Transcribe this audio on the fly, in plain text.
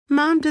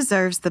Mom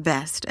deserves the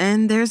best,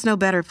 and there's no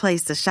better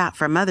place to shop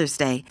for Mother's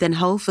Day than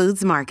Whole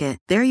Foods Market.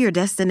 They're your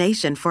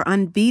destination for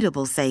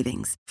unbeatable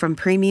savings, from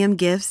premium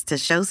gifts to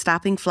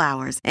show-stopping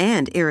flowers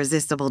and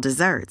irresistible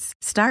desserts.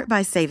 Start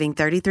by saving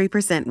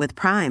 33% with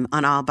Prime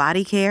on all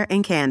body care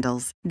and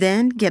candles.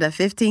 Then get a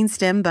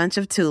 15-stem bunch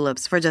of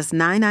tulips for just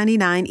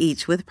 $9.99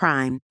 each with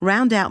Prime.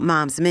 Round out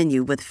Mom's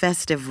menu with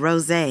festive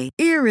rosé,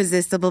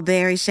 irresistible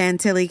berry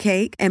chantilly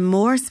cake, and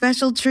more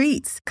special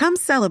treats. Come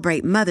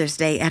celebrate Mother's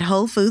Day at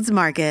Whole Foods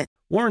Market.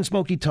 Warren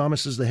Smokey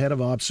Thomas is the head of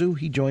OPSEU.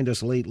 He joined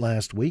us late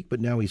last week, but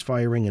now he's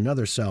firing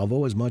another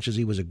salvo. As much as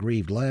he was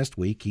aggrieved last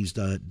week, he's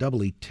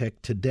doubly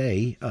ticked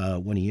today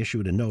when he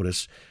issued a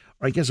notice.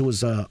 I guess it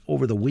was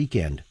over the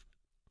weekend.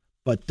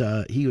 But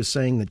he was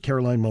saying that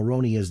Caroline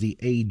Mulroney is the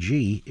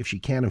AG. If she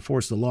can't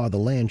enforce the law of the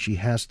land, she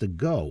has to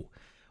go.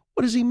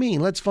 What does he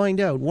mean? Let's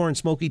find out. Warren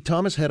Smokey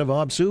Thomas, head of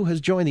OPSEU,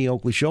 has joined the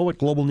Oakley Show at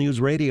Global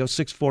News Radio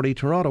 640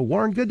 Toronto.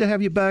 Warren, good to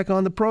have you back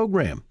on the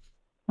program.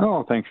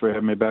 Oh, thanks for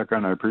having me back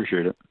on. I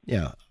appreciate it.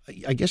 Yeah,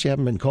 I guess you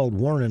haven't been called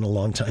Warren in a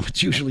long time.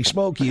 It's usually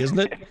Smokey, isn't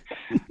it?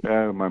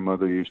 My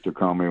mother used to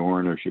call me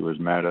Warren if she was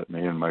mad at me,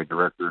 and my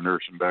director of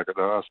nursing back at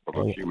the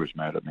hospital, she was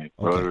mad at me.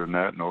 Okay. Other than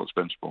that, no, it's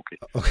been Smokey.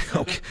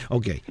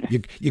 Okay.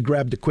 You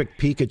grabbed a quick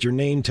peek at your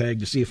name tag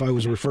to see if I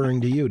was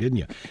referring to you, didn't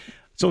you?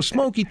 So,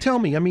 Smokey, tell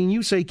me,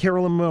 you say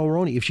Caroline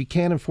Mulroney, if she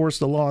can't enforce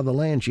the law of the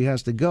land, she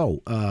has to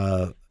go.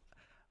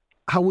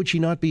 How would she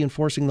not be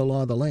enforcing the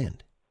law of the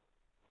land?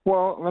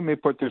 Well, let me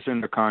put this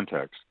into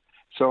context.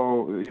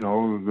 So,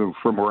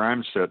 from where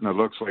I'm sitting, it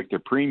looks like the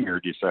premier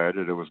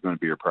decided it was going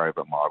to be a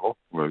private model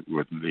with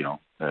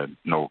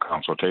no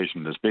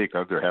consultation to speak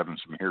of. They're having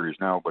some hearings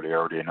now, but he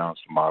already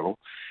announced the model.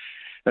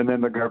 And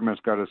then the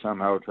government's got to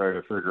somehow try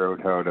to figure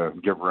out how to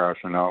give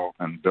rationale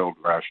and build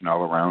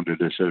rationale around a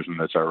decision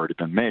that's already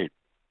been made.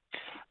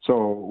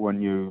 So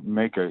when you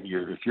make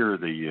if you're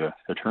the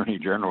Attorney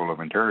General of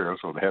Ontario,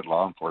 so the head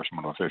law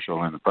enforcement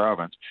official in the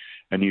province,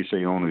 and you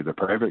say only the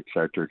private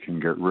sector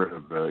can get rid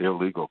of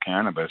illegal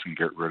cannabis and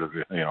get rid of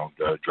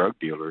the drug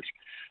dealers,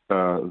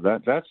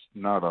 that's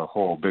not a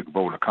whole big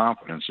vote of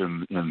confidence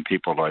in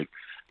people like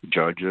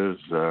judges,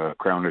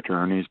 crown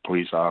attorneys,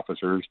 police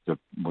officers,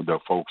 the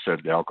folks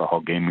at the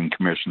Alcohol Gaming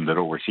Commission that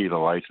oversee the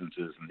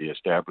licenses and the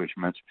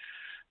establishments.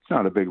 It's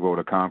not a big vote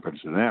of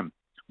confidence in them.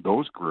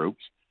 Those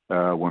groups,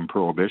 when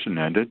Prohibition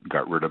ended,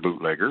 got rid of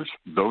bootleggers.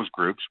 Those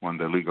groups, when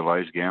they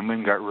legalized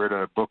gambling, got rid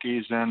of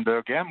bookies and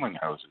gambling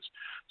houses.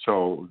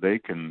 So they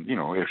can,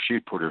 if she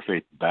put her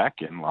faith back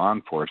in law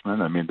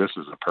enforcement, this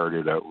is a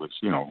party that was,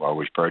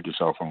 always prided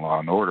itself on law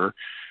and order,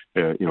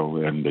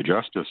 and the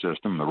justice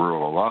system, the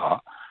rule of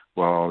law.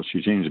 Well,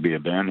 she seems to be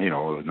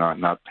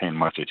not paying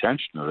much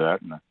attention to that.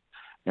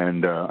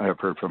 And I've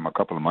heard from a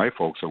couple of my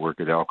folks that work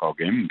at the Alcohol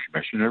Gaming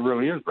Commission, it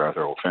really is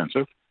rather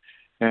offensive.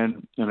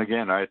 And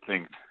again, I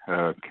think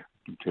to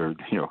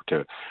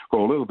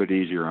go a little bit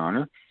easier on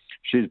her,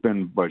 she has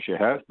been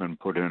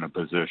put in a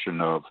position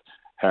of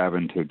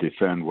having to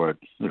defend what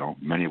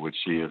many would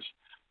see as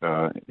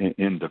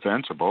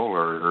indefensible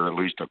or at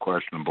least a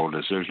questionable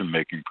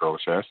decision-making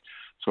process.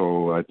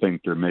 So I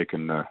think they're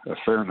making a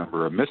fair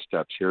number of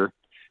missteps here,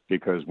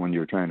 because when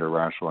you're trying to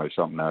rationalize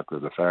something after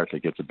the fact,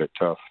 it gets a bit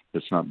tough.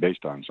 It's not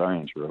based on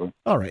science, really.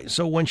 All right.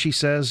 So when she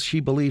says she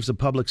believes the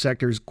public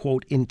sector is,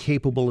 quote,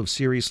 incapable of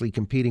seriously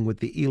competing with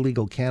the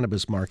illegal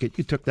cannabis market,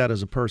 you took that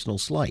as a personal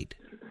slight.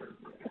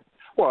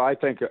 Well, I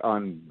think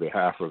on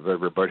behalf of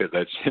everybody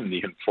that's in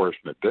the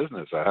enforcement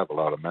business, I have a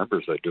lot of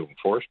members that do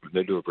enforcement.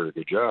 They do a very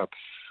good job.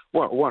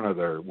 One of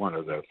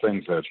the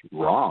things that's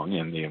wrong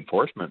in the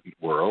enforcement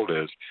world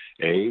is,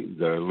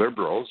 the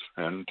Liberals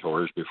and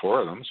Tories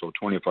before them, so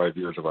 25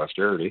 years of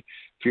austerity,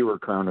 fewer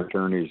crown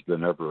attorneys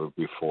than ever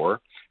before,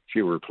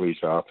 fewer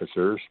police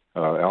officers,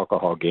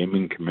 Alcohol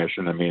Gaming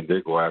Commission,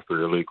 they go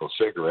after illegal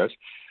cigarettes.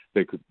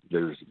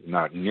 There's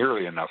not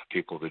nearly enough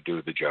people to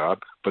do the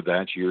job, but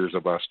that's years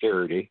of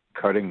austerity,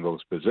 cutting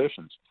those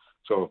positions.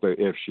 So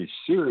if she's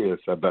serious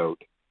about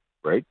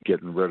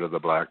getting rid of the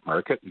black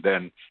market,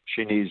 then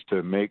she needs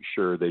to make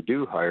sure they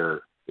do hire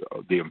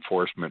the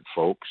enforcement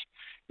folks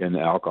in the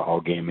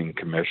Alcohol Gaming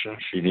Commission.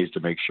 She needs to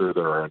make sure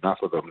there are enough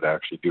of them to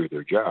actually do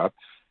their job.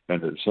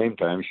 And at the same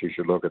time, she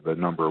should look at the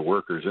number of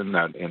workers in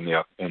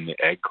the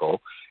AGCO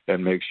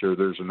and make sure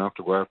there's enough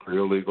to go after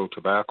illegal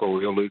tobacco,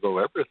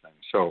 illegal everything.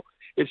 So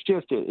it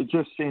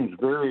just seems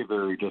very,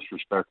 very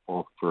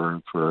disrespectful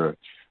for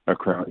a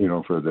crowd,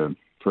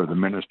 for the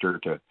minister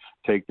to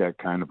take that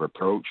kind of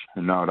approach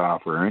and not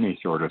offer any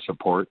sort of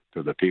support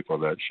to the people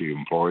that she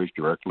employs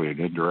directly and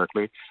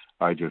indirectly.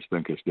 I just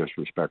think it's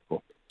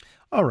disrespectful.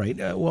 All right.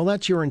 Well,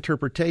 that's your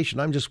interpretation.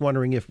 I'm just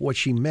wondering if what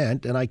she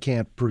meant, and I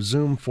can't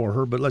presume for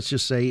her, but let's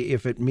just say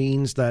if it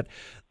means that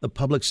the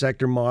public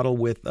sector model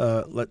with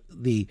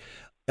the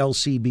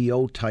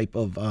LCBO type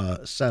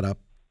of setup,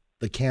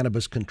 the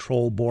Cannabis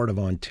Control Board of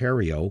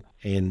Ontario,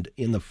 and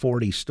in the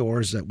 40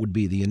 stores that would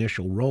be the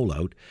initial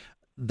rollout,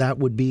 that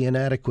would be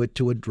inadequate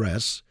to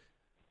address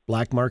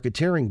black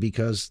marketeering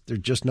because there's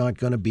just not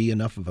going to be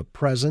enough of a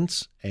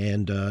presence.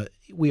 And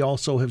we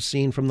also have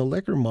seen from the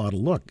liquor model,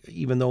 look,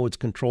 even though it's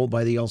controlled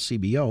by the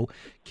LCBO,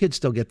 kids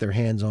still get their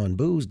hands on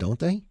booze, don't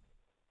they?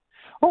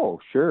 Oh,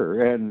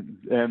 sure, and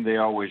they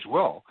always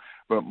will.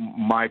 But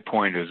my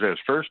point is this: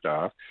 first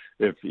off,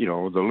 if the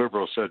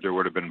Liberals said there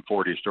would have been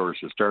 40 stores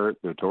to start,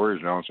 the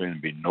Tories now saying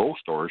there'd be no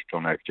stores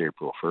till next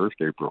April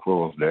 1st, April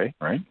Fool's Day,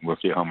 right? We'll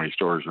see how many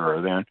stores there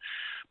are then.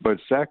 But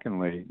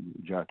secondly,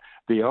 John,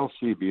 the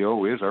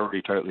LCBO is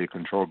already tightly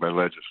controlled by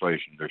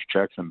legislation. There's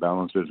checks and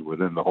balances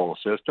within the whole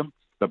system.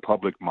 The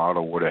public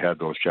model would have had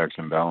those checks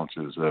and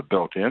balances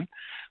built in.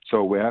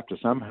 So we have to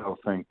somehow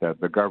think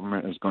that the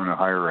government is going to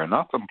hire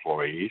enough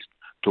employees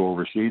to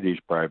oversee these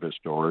private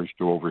stores,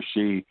 to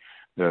oversee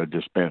the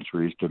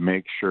dispensaries, to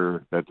make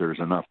sure that there's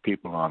enough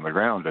people on the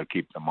ground to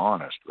keep them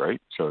honest, right?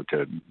 So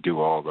to do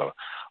all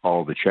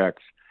the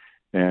checks.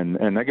 And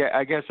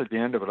I guess at the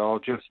end of it all,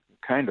 just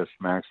kind of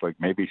smacks like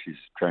maybe she's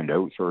trying to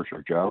outsource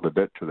her job a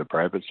bit to the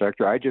private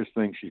sector. I just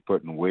think she's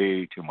putting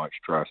way too much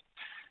trust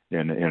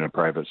in a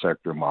private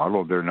sector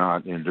model. They're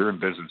in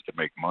business to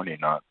make money,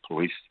 not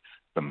police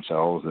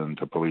themselves and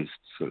to police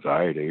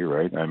society,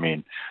 right? I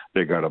mean,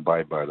 they got to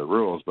abide by the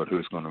rules, but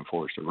who's going to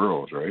enforce the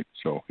rules, right?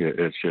 So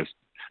it's just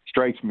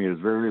strikes me as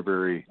very,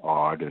 very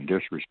odd and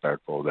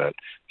disrespectful that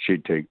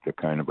she'd take the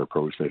kind of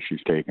approach that she's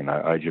taken.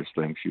 I just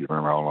think she's been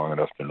around long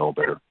enough to know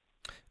better.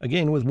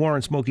 Again, with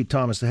Warren Smokey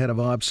Thomas, the head of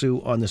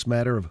OPSEU, on this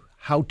matter of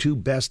how to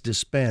best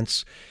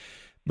dispense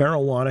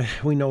marijuana.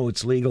 We know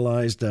it's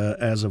legalized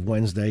as of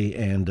Wednesday,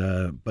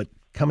 but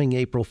coming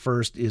April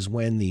 1st is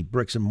when the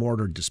bricks and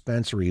mortar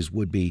dispensaries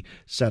would be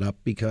set up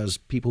because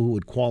people who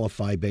would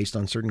qualify based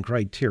on certain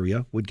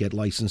criteria would get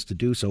licensed to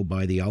do so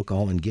by the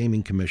Alcohol and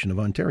Gaming Commission of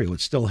Ontario.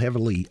 It's still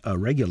heavily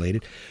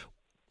regulated.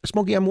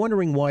 Smokey, I'm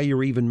wondering why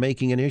you're even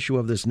making an issue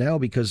of this now,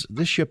 because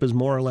this ship has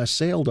more or less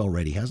sailed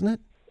already, hasn't it?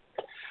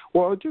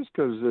 Well, just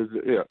because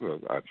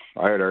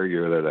I'd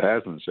argue that it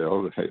hasn't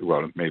sailed.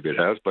 Well, maybe it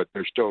has, but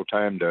there's still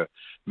time to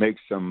make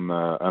some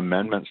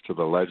amendments to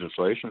the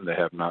legislation. They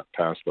have not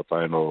passed the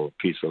final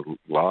piece of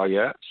law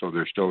yet, so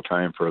there's still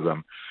time for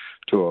them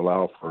to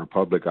allow for a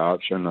public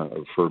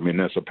option for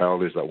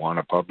municipalities that want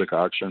a public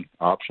option,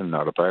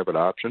 not a private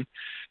option.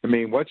 I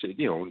mean,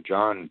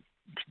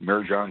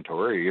 Mayor John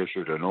Tory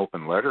issued an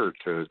open letter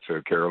to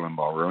Carolyn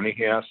Mulroney.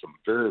 He asked some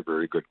very,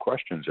 very good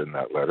questions in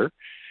that letter,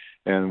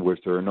 and which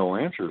there are no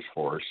answers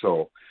for.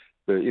 So,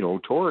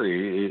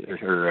 Tory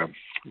or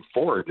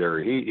Ford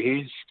there,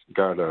 he's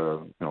got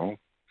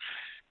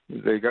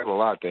they got a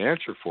lot to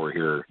answer for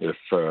here. If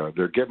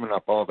they're giving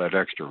up all that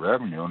extra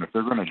revenue, and if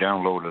they're going to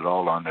download it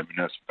all on the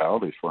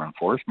municipalities for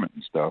enforcement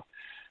and stuff,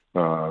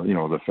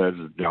 the feds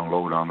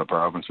download on the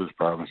provinces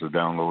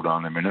download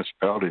on the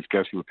municipalities.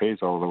 Guess who pays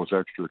all those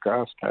extra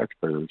costs?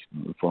 Taxpayers,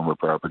 former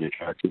property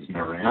taxes and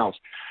everything else.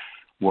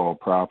 Well,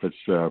 profits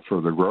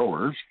for the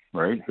growers,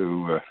 right?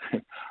 Who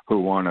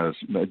want to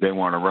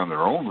run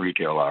their own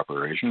retail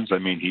operations. I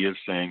mean, he is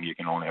saying you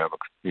can only have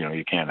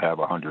you can't have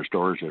 100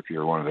 stores if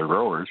you're one of the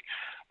growers.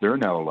 They're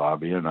now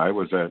lobbying. I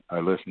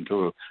listened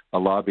to a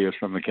lobbyist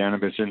from the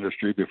cannabis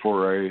industry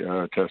before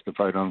I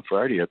testified on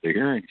Friday at the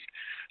hearings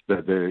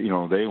that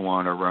they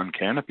want to run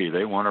Canopy.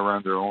 They want to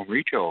run their own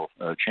retail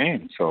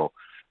chain. So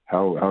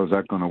how is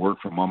that going to work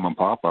for mom and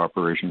pop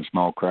operations,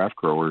 small craft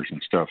growers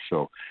and stuff?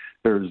 So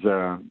there's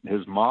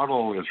his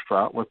model is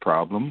fraught with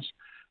problems.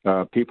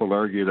 People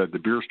argue that the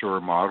beer store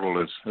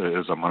model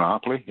is a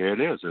monopoly. It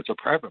is. It's a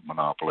private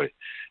monopoly.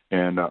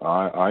 And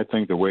I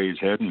think the way he's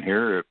heading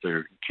here, if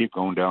they keep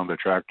going down the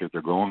track that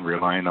they're going,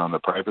 relying on the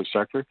private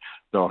sector,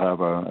 they'll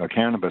have a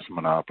cannabis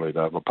monopoly.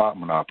 They'll have a pot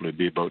monopoly. It'd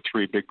be about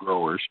 3 big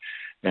growers,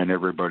 and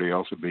everybody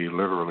else would be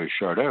literally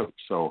shut out.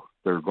 So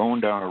they're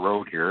going down a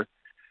road here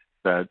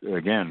that,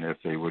 again, if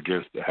they would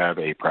just have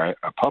a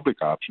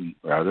public option,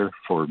 rather,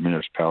 for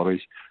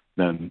municipalities,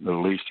 then at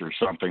least there's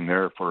something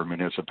there for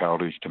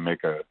municipalities to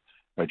make a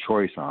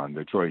choice on.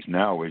 The choice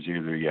now is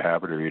either you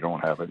have it or you don't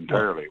have it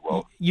entirely.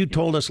 Well, you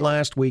told us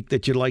last week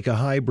that you'd like a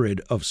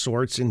hybrid of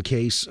sorts in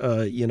case,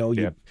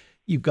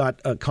 you've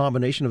got a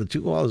combination of the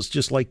two. Well, it's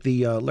just like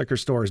the liquor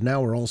stores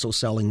now are also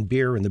selling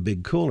beer in the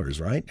big coolers,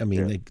 right? I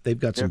mean, they've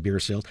got some beer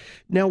sales.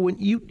 Now, when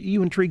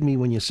you intrigued me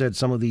when you said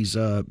some of these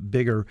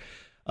bigger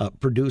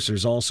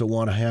producers also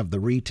want to have the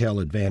retail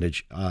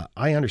advantage.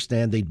 I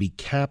understand they'd be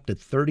capped at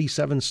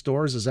 37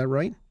 stores. Is that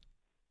right?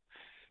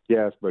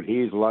 Yes, but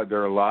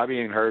they're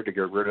lobbying hard to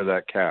get rid of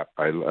that cap.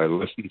 I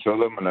listened to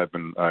them,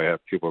 and I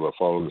have people that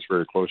follow this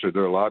very closely.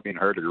 They're lobbying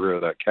hard to get rid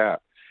of that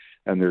cap,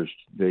 and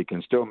they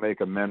can still make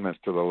amendments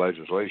to the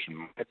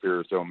legislation. My fear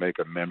is they'll make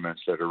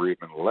amendments that are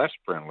even less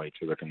friendly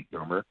to the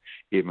consumer,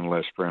 even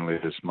less friendly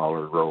to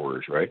smaller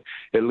growers. Right?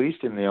 At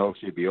least in the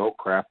LCBO,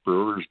 craft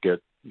brewers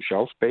get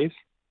shelf space.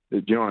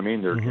 Do you know what I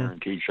mean? They're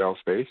guaranteed shelf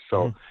space.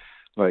 So,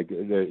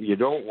 you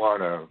don't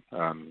want to,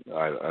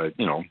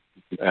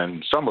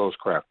 and some of those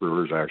craft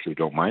brewers actually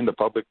don't mind the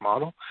public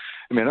model.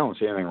 I mean, I don't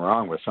see anything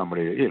wrong with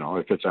somebody,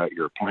 if it's at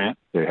your plant,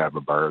 they have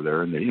a bar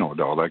there and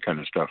all that kind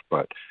of stuff.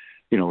 But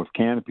with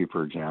Canopy,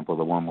 for example,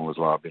 the woman was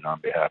lobbying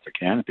on behalf of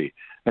Canopy.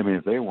 I mean,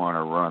 if they want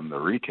to run the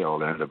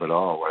retail end of it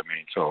all, I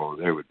mean, so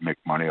they would make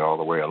money all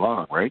the way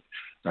along, right?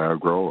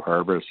 Grow,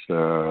 harvest,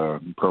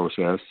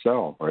 process,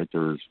 sell, right?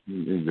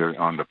 They're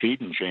on the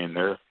feeding chain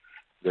there.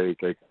 They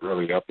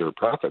really up their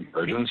profit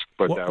margins,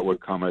 but that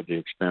would come at the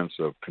expense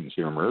of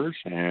consumers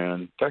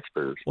and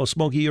taxpayers. Well,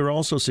 Smokey, you're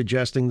also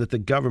suggesting that the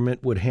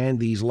government would hand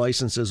these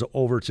licenses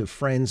over to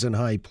friends in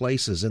high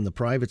places in the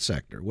private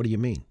sector. What do you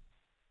mean?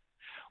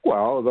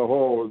 Well,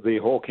 the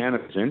whole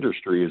cannabis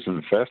industry is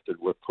infested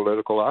with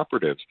political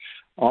operatives.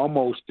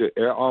 Almost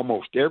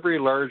every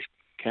large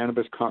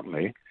cannabis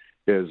company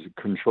is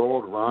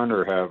controlled, run,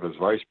 or have as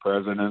vice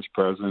presidents,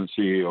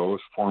 CEOs,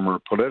 former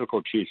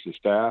political chiefs of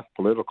staff,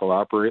 political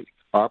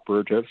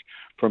operatives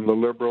from the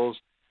Liberals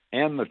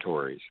and the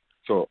Tories.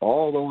 So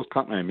all those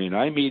companies,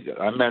 I mean,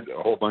 I met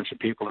a whole bunch of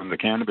people in the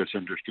cannabis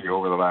industry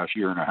over the last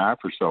year and a half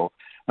or so,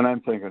 and I'm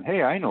thinking,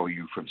 hey, I know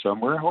you from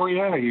somewhere. Oh,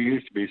 yeah, you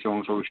used to be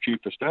so-and-so's chief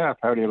of staff.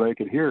 How do you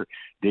like it here?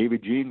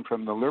 David Jean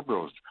from the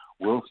Liberals,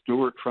 Will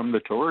Stewart from the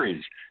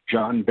Tories,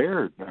 John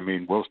Baird. I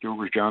mean, Will Stewart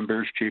was John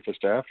Baird's chief of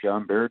staff.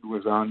 John Baird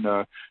was on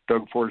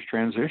Doug Ford's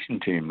transition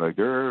team. Like,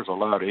 there's a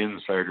lot of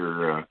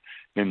insider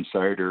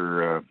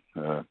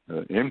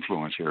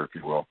influence here, if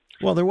you will.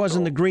 Well, there was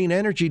in the Green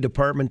Energy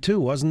Department, too,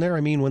 wasn't there? I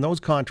mean, when those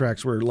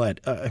contracts were let,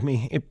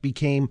 it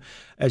became,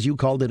 as you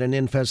called it, an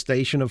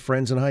infestation of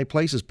friends in high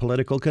places,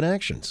 political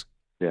connections.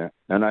 Yeah,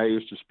 and I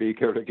used to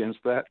speak out against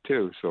that,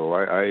 too. So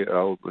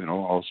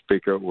I'll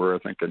speak out where I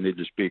think I need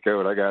to speak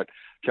out. I got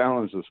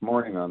challenged this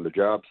morning on the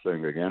jobs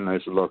thing again. I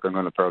said, look, I'm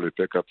going to probably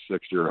pick up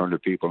 60 or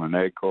 100 people in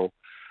AGCO.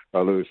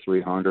 I'll lose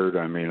 300.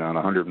 I mean, on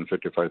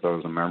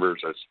 155,000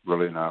 members, that's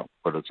really not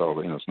what it's all.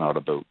 It's not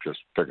about just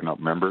picking up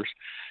members,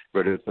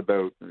 but it's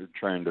about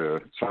trying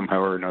to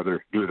somehow or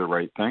another do the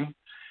right thing.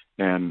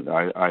 And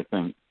I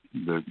think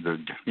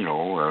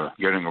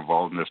getting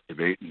involved in this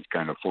debate and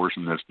kind of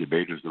forcing this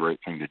debate is the right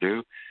thing to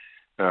do.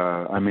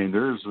 I mean,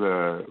 there's,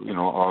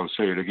 I'll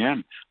say it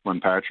again. When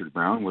Patrick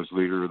Brown was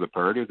leader of the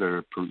party,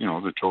 the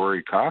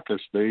Tory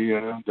caucus,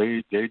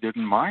 they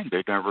didn't mind.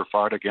 They never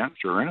fought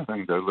against or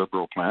anything. The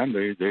Liberal plan,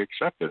 they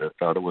accepted it.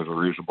 Thought it was a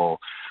reasonable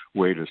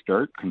way to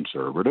start,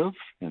 conservative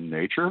in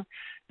nature,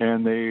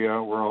 and they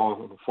were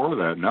all for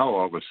that. Now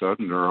all of a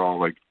sudden they're all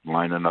like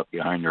lining up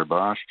behind their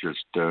boss,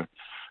 just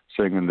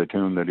singing the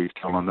tune that he's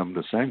telling them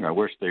to sing. I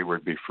wish they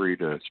would be free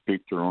to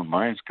speak their own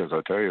minds, because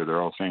I tell you,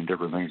 they're all saying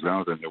different things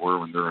now than they were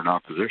when they're in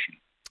opposition.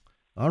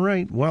 All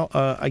right. Well,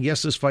 I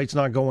guess this fight's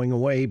not going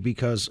away,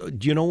 because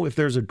do you know if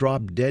there's a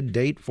drop-dead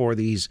date for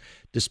these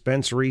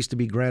dispensaries to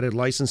be granted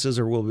licenses,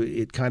 or will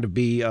it kind of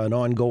be an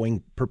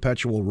ongoing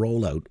perpetual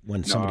rollout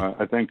when somebody... No,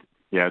 I think,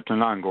 yeah, it's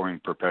an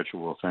ongoing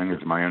perpetual thing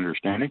is my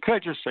understanding. Could I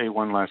just say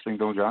one last thing,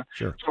 though, John?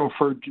 Sure. So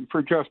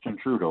for Justin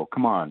Trudeau,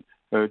 come on,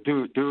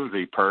 do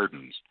the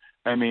pardons.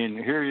 I mean,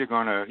 here you're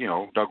going to,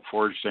 Doug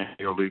Ford saying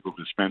illegal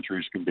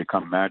dispensaries can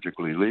become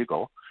magically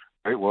legal.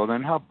 Right? Well,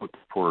 then how about the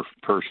poor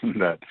person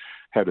that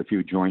had a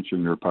few joints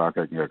in their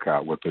pocket and got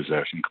caught with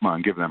possession? Come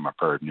on, give them a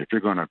pardon. If you're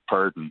going to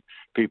pardon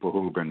people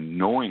who have been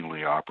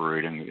knowingly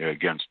operating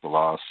against the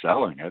law,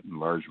 selling it in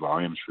large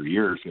volumes for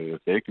years, if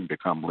they can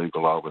become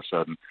legal all of a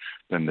sudden,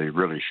 then they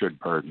really should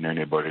pardon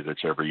anybody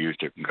that's ever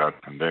used it and got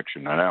a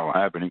conviction. And I don't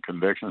have any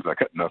convictions. I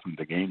got nothing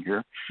to gain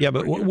here. Yeah,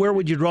 but where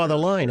would you draw the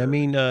line? I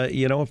mean,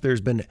 if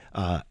there's been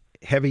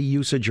heavy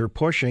usage or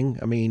pushing,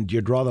 I mean, do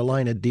you draw the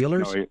line at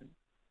dealers?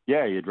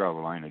 Yeah, you draw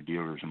the line at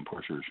dealers and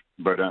pushers.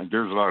 But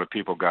there's a lot of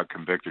people got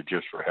convicted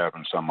just for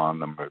having some on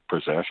them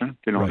possession.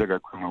 Right. They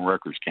got criminal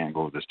records, can't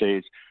go to the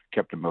States,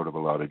 kept them out of a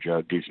lot of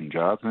decent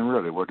jobs. And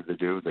really, what did they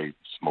do? They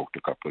smoked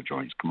a couple of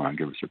joints. Come on,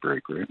 give us a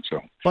break, right? So,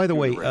 by the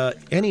way,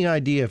 any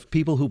idea if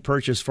people who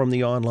purchase from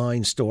the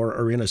online store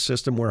are in a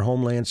system where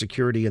Homeland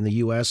Security in the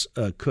U.S.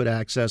 Could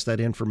access that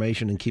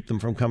information and keep them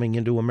from coming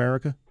into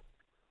America?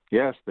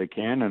 Yes, they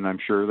can, and I'm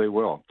sure they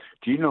will.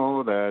 Do you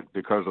know that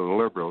because of the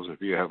Liberals, if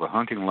you have a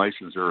hunting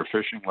license or a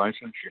fishing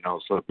license, you're now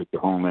subject to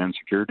Homeland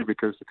Security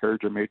because the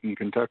cards are made in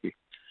Kentucky?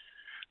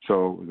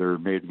 So they're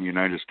made in the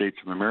United States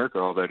of America.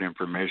 All that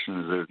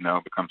information now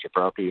becomes a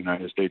property of the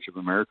United States of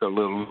America. A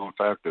little known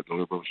fact that the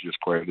Liberals just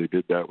quietly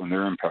did that when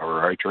they're in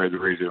power. I tried to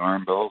raise the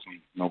alarm bells,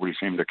 and nobody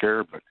seemed to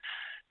care, but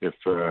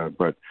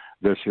but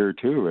this here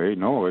too,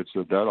 no, it's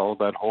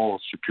that whole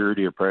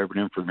security of private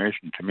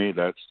information. To me,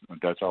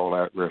 that's all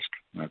at risk.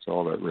 That's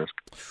all at risk.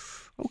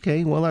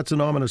 Okay, well, that's an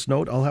ominous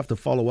note. I'll have to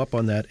follow up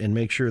on that and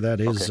make sure that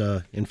is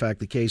in fact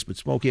the case. But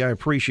Smokey, I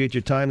appreciate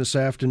your time this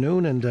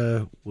afternoon, and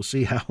we'll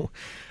see how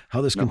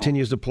this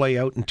continues to play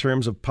out in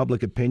terms of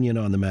public opinion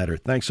on the matter.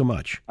 Thanks so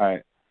much. All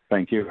right.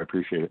 Thank you. I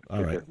appreciate it.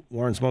 All right.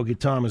 Warren Smokey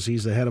Thomas,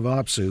 he's the head of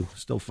OPSEU,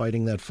 still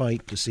fighting that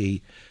fight to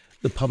see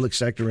the public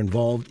sector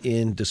involved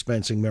in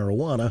dispensing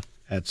marijuana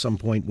at some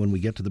point when we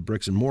get to the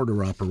bricks and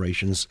mortar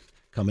operations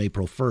come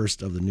April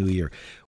 1st of the new year.